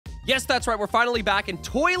Yes, that's right. We're finally back in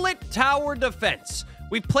Toilet Tower Defense.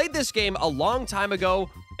 We've played this game a long time ago,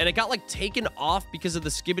 and it got, like, taken off because of the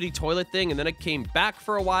skibbity toilet thing, and then it came back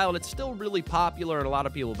for a while, and it's still really popular, and a lot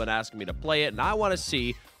of people have been asking me to play it, and I want to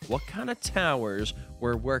see what kind of towers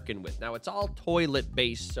we're working with. Now, it's all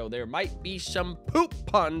toilet-based, so there might be some poop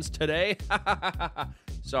puns today.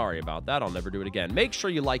 Sorry about that. I'll never do it again. Make sure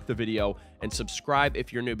you like the video and subscribe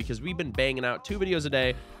if you're new, because we've been banging out 2 videos a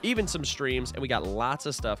day, even some streams, and we got lots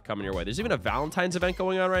of stuff coming your way. There's even a Valentine's event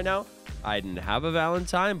going on right now. I didn't have a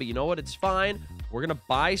Valentine, but you know what? It's fine. We're going to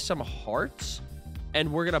buy some hearts,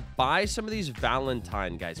 and we're going to buy some of these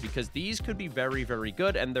Valentine guys, because these could be very, very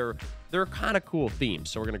good, and they're kind of cool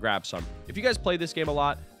themes, so we're going to grab some. If you guys play this game a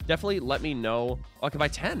lot, definitely let me know. Oh, I can buy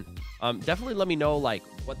 10. Definitely let me know, like,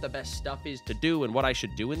 what the best stuff is to do and what I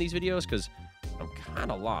should do in these videos, because I'm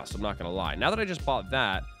kind of lost. I'm not going to lie. Now that I just bought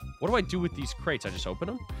that, what do I do with these crates? I just open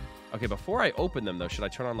them? Okay, before I open them, though, should I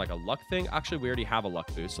turn on, like, a luck thing? Actually, we already have a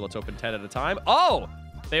luck boost, so let's open 10 at a time. Oh!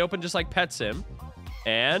 They open just like Pet Sim.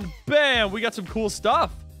 And bam! We got some cool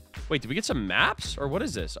stuff. Wait, did we get some maps? Or what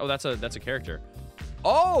is this? Oh, that's a character.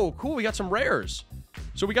 Oh, cool. We got some rares.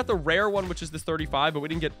 So we got the rare one, which is this 35, but we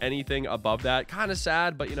didn't get anything above that. Kind of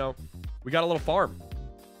sad, but, you know, we got a little farm.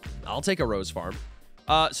 I'll take a rose farm.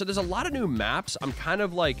 So there's a lot of new maps. I'm kind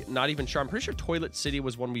of, like, not even sure. I'm pretty sure Toilet City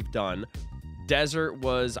was one we've done. Desert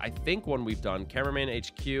was, I think, one we've done. Cameraman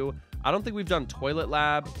HQ. I don't think we've done Toilet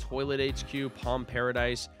Lab, Toilet HQ, Palm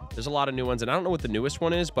Paradise. There's a lot of new ones, and I don't know what the newest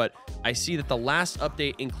one is, but I see that the last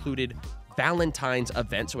update included Valentine's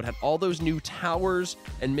event, so it had all those new towers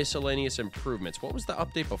and miscellaneous improvements. What was the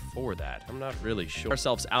update before that? I'm not really sure.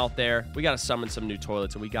 Ourselves out there. We got to summon some new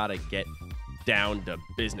toilets, and we got to get down to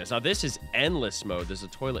business. Now, this is endless mode. There's a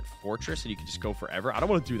toilet fortress, and you can just go forever. I don't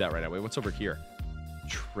want to do that right now. Wait, what's over here?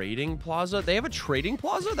 Trading plaza? They have a trading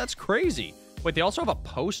plaza? That's crazy. Wait, they also have a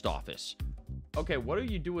post office. Okay, what do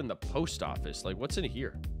you do in the post office? Like, what's in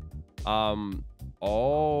here?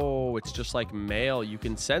 Oh, it's just like mail. You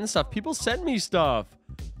can send stuff. People send me stuff.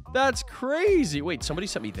 That's crazy. Wait, somebody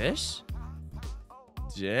sent me this?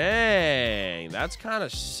 Dang, that's kind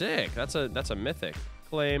of sick. That's a mythic.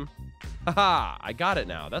 Claim. Haha, I got it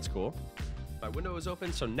now. That's cool. My window is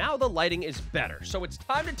open, so now the lighting is better. So it's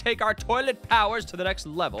time to take our toilet powers to the next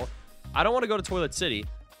level. I don't want to go to Toilet City,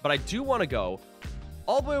 but I do want to go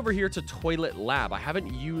all the way over here to Toilet Lab. I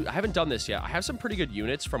haven't done this yet. I have some pretty good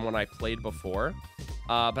units from when I played before,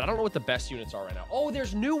 but I don't know what the best units are right now. Oh,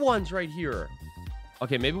 there's new ones right here.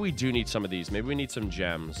 Okay, maybe we do need some of these. Maybe we need some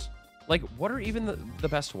gems. Like, what are even the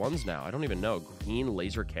best ones now? I don't even know. Green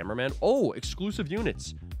laser cameraman. Oh, exclusive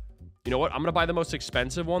units. You know what? I'm going to buy the most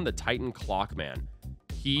expensive one, the Titan Clockman.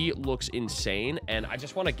 He looks insane, and I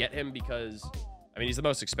just want to get him because, I mean, he's the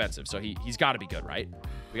most expensive, so he's got to be good, right?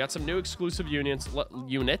 We got some new exclusive units.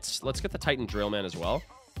 Let's get the Titan Drillman as well.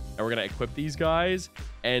 And we're going to equip these guys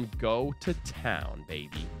and go to town, baby.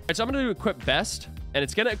 All right, so I'm going to do equip best, and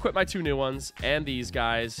it's going to equip my 2 new ones and these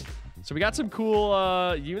guys. So we got some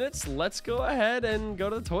cool units. Let's go ahead and go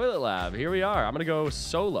to the Toilet Lab. Here we are. I'm going to go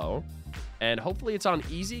solo. And hopefully it's on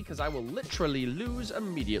easy, because I will literally lose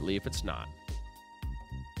immediately if it's not.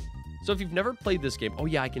 So if you've never played this game... Oh,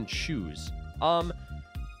 yeah, I can choose.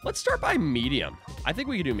 Let's start by medium. I think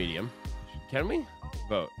we can do medium. Can we?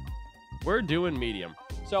 Vote. We're doing medium.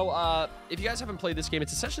 So if you guys haven't played this game,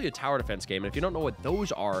 it's essentially a tower defense game. And if you don't know what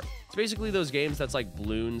those are, it's basically those games that's like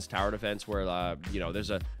Bloons Tower Defense, where, you know, there's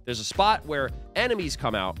a spot where enemies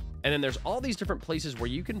come out. And then there's all these different places where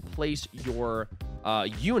you can place your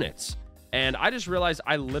units. And I just realized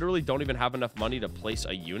I literally don't even have enough money to place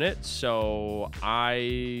a unit, so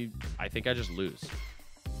I think I just lose.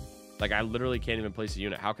 Like, I literally can't even place a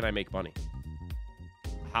unit. How can I make money?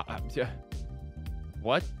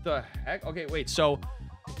 What the heck? Okay, wait, so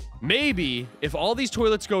maybe if all these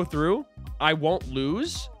toilets go through, I won't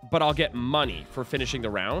lose, but I'll get money for finishing the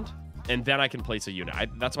round, and then I can place a unit.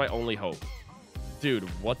 That's my only hope. Dude,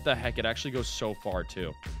 what the heck? It actually goes so far,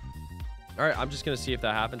 too. All right, I'm just going to see if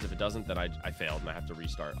that happens. If it doesn't, then I failed, and I have to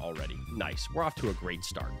restart already. Nice. We're off to a great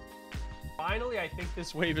start. Finally, I think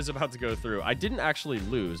this wave is about to go through. I didn't actually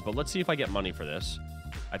lose, but let's see if I get money for this.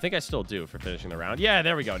 I think I still do for finishing the round. Yeah,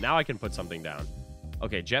 there we go. Now I can put something down.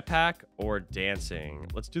 Okay, jetpack or dancing.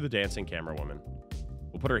 Let's do the dancing camera woman.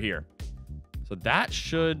 We'll put her here. So that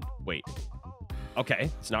should... Wait. Okay,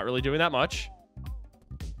 it's not really doing that much.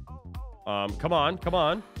 Come on, come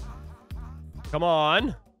on. Come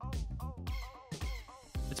on.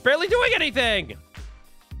 It's barely doing anything.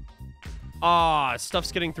 Ah,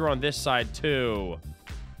 stuff's getting through on this side too.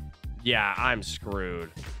 Yeah, I'm screwed.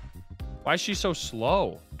 Why is she so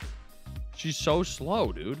slow? She's so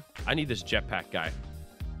slow, dude. I need this jetpack guy.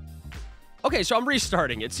 Okay, so I'm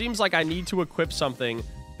restarting. It seems like I need to equip something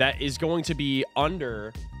that is going to be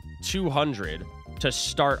under 200 to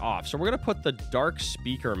start off. So we're going to put the Dark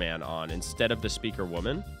Speaker Man on instead of the Speaker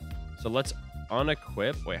Woman. So let's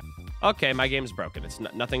unequip. Wait. Okay, my game's broken. It's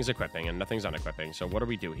nothing's equipping and nothing's unequipping. So what do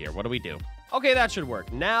we do here? What do we do? Okay, that should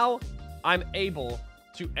work. Now I'm able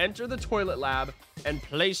to enter the toilet lab and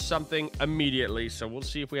place something immediately. So we'll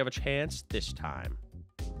see if we have a chance this time.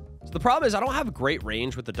 So the problem is I don't have great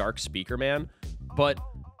range with the Dark Speaker Man, but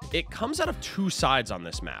it comes out of two sides on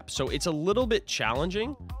this map. So it's a little bit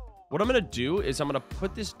challenging. What I'm going to do is I'm going to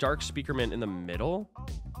put this Dark Speaker Man in the middle.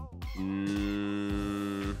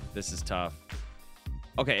 This is tough.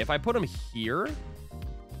 Okay, if I put him here...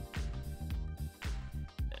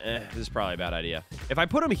 this is probably a bad idea. If I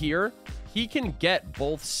put him here, he can get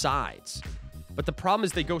both sides. But the problem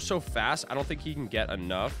is they go so fast, I don't think he can get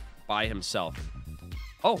enough by himself.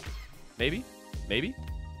 Oh, maybe.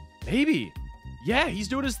 Yeah, he's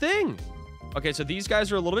doing his thing. Okay, so these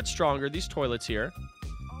guys are a little bit stronger, these toilets here.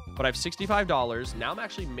 But I have $65. Now I'm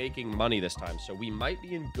actually making money this time. So we might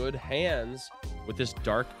be in good hands with this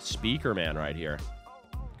Dark Speaker Man right here.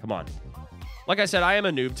 Come on. Like I said, I am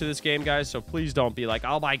a noob to this game, guys. So please don't be like,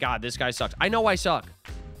 oh my God, this guy sucks. I know I suck.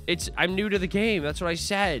 I'm new to the game. That's what I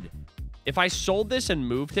said. If I sold this and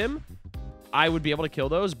moved him, I would be able to kill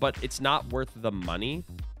those, but it's not worth the money.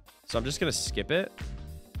 So I'm just going to skip it.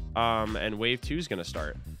 And wave 2 is going to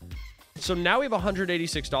start. So now we have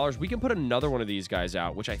 $186. We can put another one of these guys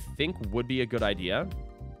out, which I think would be a good idea.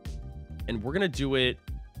 And we're going to do it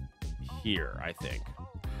here, I think.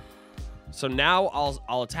 So now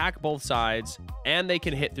I'll attack both sides, and they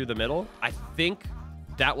can hit through the middle. I think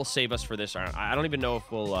that will save us for this round. I don't even know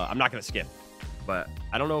if we'll... I'm not going to skip. But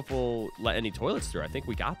I don't know if we'll let any toilets through. I think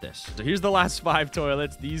we got this. So here's the last 5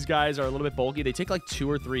 toilets. These guys are a little bit bulky. They take like 2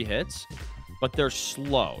 or 3 hits, but they're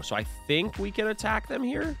slow. So I think we can attack them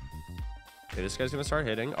here. Okay, this guy's going to start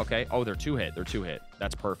hitting. Okay. Oh, they're 2 hit. They're 2 hit.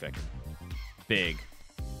 That's perfect. Big.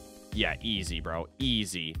 Yeah, easy, bro.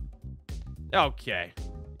 Easy. Okay.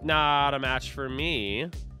 Not a match for me.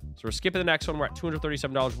 So we're skipping the next one. We're at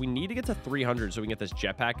 $237. We need to get to 300 so we can get this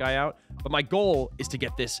jetpack guy out. But my goal is to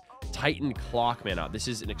get this Titan Clockman out. This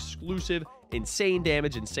is an exclusive, insane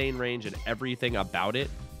damage, insane range, and everything about it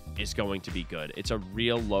is going to be good. It's a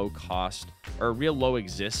real low cost, or a real low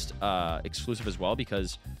exclusive as well,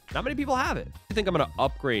 because not many people have it. I think I'm going to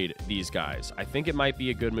upgrade these guys. I think it might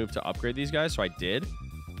be a good move to upgrade these guys, so I did.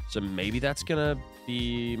 So maybe that's going to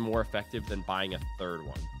be more effective than buying a third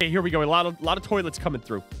one. Okay, here we go. A lot of toilets coming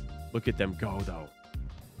through. Look at them go, though.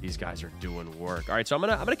 These guys are doing work. All right, so I'm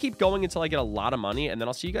gonna keep going until I get a lot of money, and then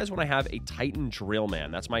I'll see you guys when I have a Titan Drill Man.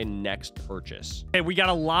 That's my next purchase. Okay, we got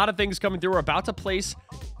a lot of things coming through. We're about to place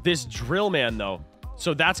this Drill Man, though,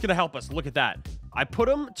 so that's gonna help us. Look at that. I put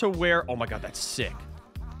him to where... Oh, my God, that's sick.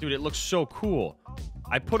 Dude, it looks so cool.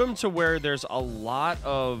 I put him to where there's a lot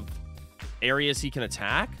of areas he can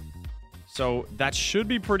attack, so that should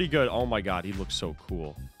be pretty good. Oh, my God, he looks so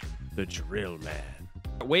cool. The Drill Man.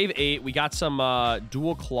 Wave 8, we got some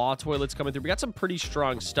dual claw toilets coming through. We got some pretty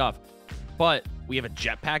strong stuff, but we have a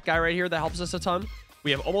jetpack guy right here that helps us a ton.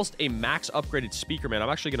 We have almost a max upgraded Speaker Man. I'm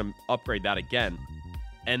actually going to upgrade that again.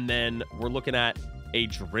 And then we're looking at a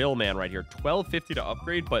Drill Man right here. $12.50 to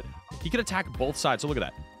upgrade, but he can attack both sides. So look at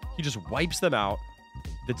that. He just wipes them out.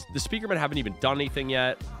 The Speaker Men haven't even done anything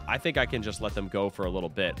yet. I think I can just let them go for a little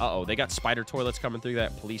bit. Uh-oh, they got spider toilets coming through.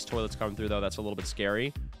 That police toilets coming through, though. That's a little bit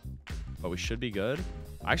scary, but we should be good.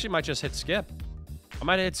 I actually might just hit skip. I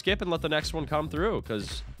might hit skip and let the next one come through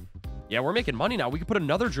because, yeah, we're making money now. We could put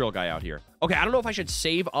another drill guy out here. Okay, I don't know if I should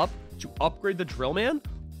save up to upgrade the Drill Man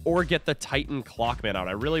or get the Titan Clockman out.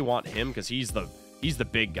 I really want him because he's the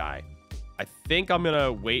big guy. I think I'm going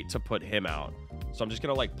to wait to put him out. So I'm just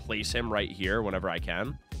going to, like, place him right here whenever I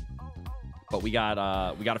can. But we got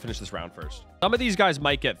to finish this round first. Some of these guys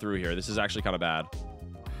might get through here. This is actually kind of bad.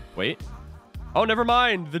 Wait. Oh, never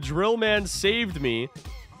mind. The Drill Man saved me.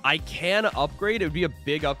 I can upgrade. It would be a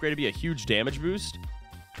big upgrade. It'd be a huge damage boost.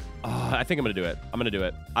 I think I'm going to do it. I'm going to do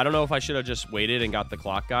it. I don't know if I should have just waited and got the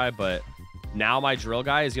clock guy, but now my drill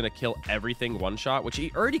guy is going to kill everything one shot, which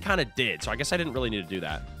he already kind of did. So I guess I didn't really need to do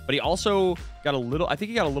that. But he also got a little, I think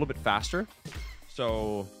he got a little bit faster. So,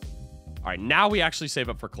 all right, now we actually save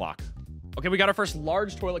up for clock. Okay, we got our first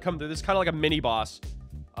large toilet come through. This is kind of like a mini boss.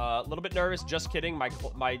 A little bit nervous, just kidding. My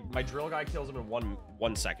drill guy kills him in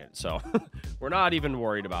one second, so we're not even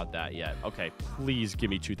worried about that yet. Okay, please give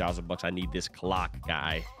me 2,000 bucks. I need this clock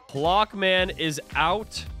guy. Clock Man is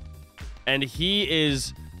out, and he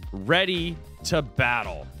is ready to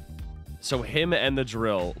battle. So him and the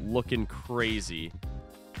drill looking crazy.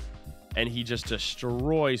 and he just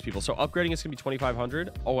destroys people. So upgrading is going to be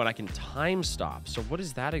 2,500. Oh, and I can time stop. So what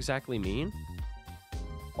does that exactly mean?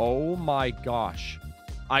 Oh my gosh.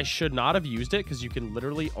 I should not have used it because you can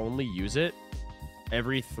literally only use it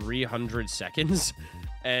every 300 seconds.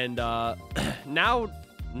 And now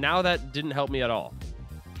that didn't help me at all.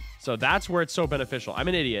 So that's where it's so beneficial. I'm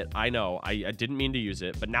an idiot. I know. I didn't mean to use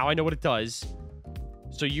it, but now I know what it does.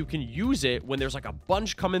 So you can use it when there's like a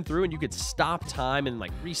bunch coming through and you could stop time and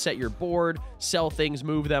like reset your board, sell things,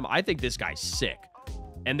 move them. I think this guy's sick.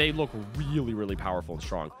 And they look really, really powerful and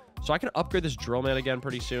strong. So I can upgrade this drill man again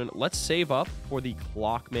pretty soon. Let's save up for the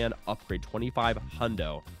clock man upgrade, 25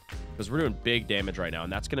 hundo. Because we're doing big damage right now.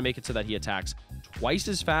 And that's going to make it so that he attacks twice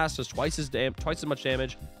as fast, does twice as much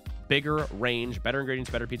damage, bigger range, better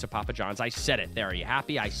ingredients, better pizza, Papa John's. I said it. There, are you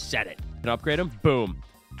happy? I said it. Can upgrade him? Boom.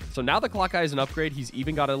 So now the clock guy is an upgrade. He's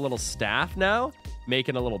even got a little staff now,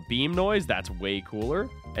 making a little beam noise. That's way cooler.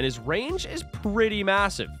 And his range is pretty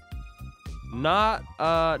massive. Not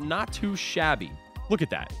too shabby. Look at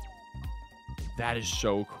that. That is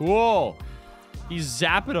so cool. He's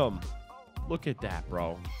zapping him. Look at that,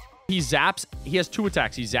 bro. He zaps. He has 2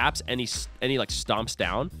 attacks. He zaps and he like stomps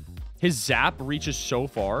down. His zap reaches so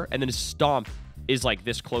far, and then his stomp is like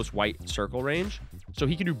this close white circle range. So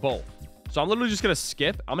he can do both. So I'm literally just going to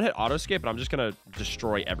skip. I'm going to hit auto skip, and I'm just going to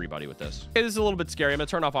destroy everybody with this. Okay, this is a little bit scary. I'm going to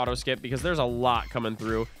turn off auto skip because there's a lot coming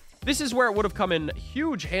through. This is where it would have come in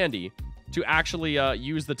huge handy to actually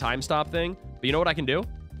use the time stop thing. But you know what I can do?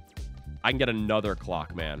 I can get another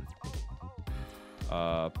clock man.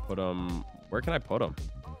 Put him... Where can I put him?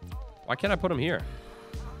 Why can't I put him here?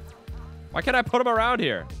 Why can't I put him around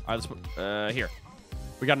here? All right, let's put... here.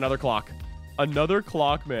 We got another clock. Another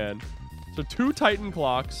clock man. So 2 Titan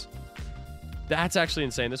clocks. That's actually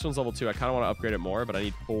insane. This one's level 2. I kind of want to upgrade it more, but I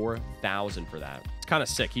need 4,000 for that. It's kind of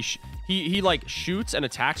sick. He like shoots and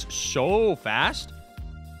attacks so fast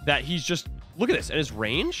that he's just... Look at this. And his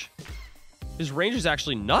range? His range is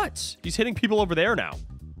actually nuts. He's hitting people over there now.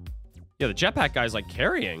 Yeah, the jetpack guy's like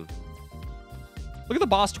carrying. Look at the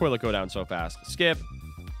boss toilet go down so fast. Skip.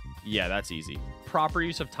 Yeah, that's easy. Proper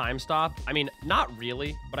use of time stop. I mean, not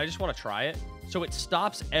really, but I just want to try it. So it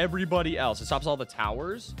stops everybody else. It stops all the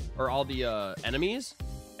towers or all the enemies,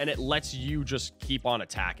 and it lets you just keep on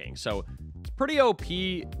attacking. So it's pretty OP.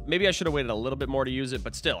 Maybe I should have waited a little bit more to use it,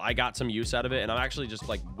 but still, I got some use out of it, and I'm actually just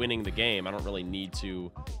like winning the game. I don't really need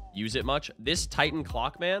to use it much. This Titan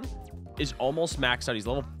Clockman is almost maxed out. He's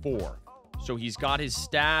level 4. So he's got his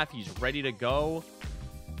staff. He's ready to go.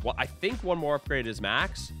 Well, I think one more upgrade is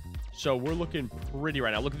max. So we're looking pretty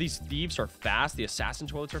right now. Look, these thieves are fast. The assassin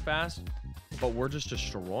toilets are fast. But we're just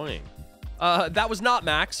destroying. That was not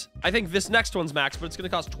max. I think this next one's max, but it's going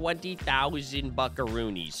to cost 20,000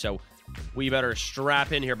 buckaroonies. So we better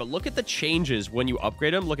strap in here. But look at the changes when you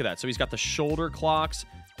upgrade him. Look at that. So he's got the shoulder clocks.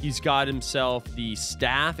 He's got himself the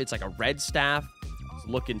staff. It's like a red staff. It's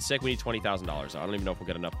looking sick. We need $20,000. I don't even know if we'll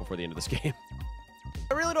get enough before the end of this game.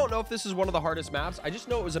 I really don't know if this is one of the hardest maps. I just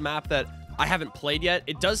know it was a map that I haven't played yet.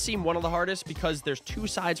 It does seem one of the hardest because there's 2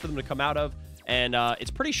 sides for them to come out of. And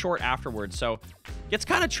it's pretty short afterwards, so it's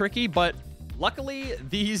kind of tricky, but luckily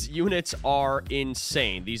these units are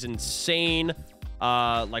insane. These insane,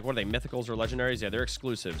 like, what are they, mythicals or legendaries? Yeah, they're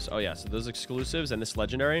exclusives. Oh, yeah, so those exclusives and this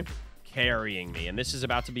legendary carrying me. And this is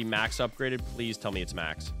about to be max upgraded. Please tell me it's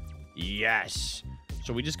max. Yes.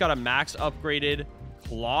 So we just got a max upgraded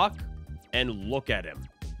clock, and look at him.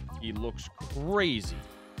 He looks crazy.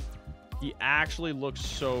 He actually looks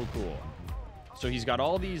so cool. So he's got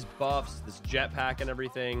all these buffs, this jetpack and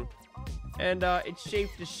everything. And it's safe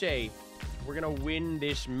to say we're going to win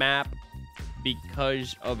this map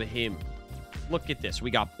because of him. Look at this. We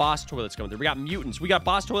got boss toilets coming through. We got mutants. We got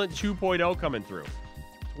boss toilet 2.0 coming through.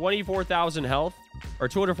 24,000 health, or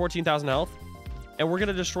 214,000 health. And we're going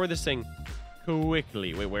to destroy this thing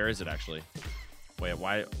quickly. Wait, where is it actually? Wait,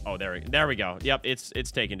 why? Oh, there we go. Yep,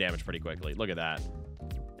 it's taking damage pretty quickly. Look at that.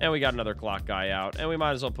 And we got another clock guy out. And we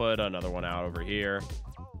might as well put another one out over here.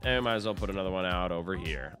 And we might as well put another one out over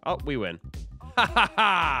here. Oh, we win. Ha ha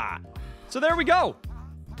ha! So there we go.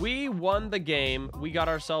 We won the game. We got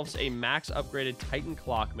ourselves a max upgraded Titan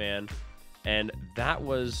Clockman. And that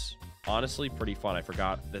was honestly pretty fun. I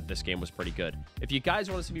forgot that this game was pretty good. If you guys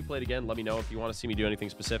want to see me play it again, let me know. If you want to see me do anything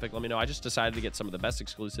specific, let me know. I just decided to get some of the best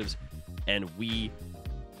exclusives. And we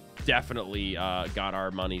definitely got our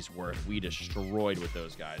money's worth. We destroyed with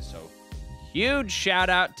those guys. So huge shout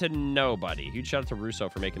out to nobody. Huge shout out to Russo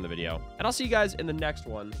for making the video. And I'll see you guys in the next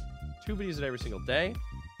one. 2 videos every single day.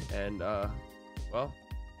 And, well,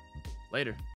 later.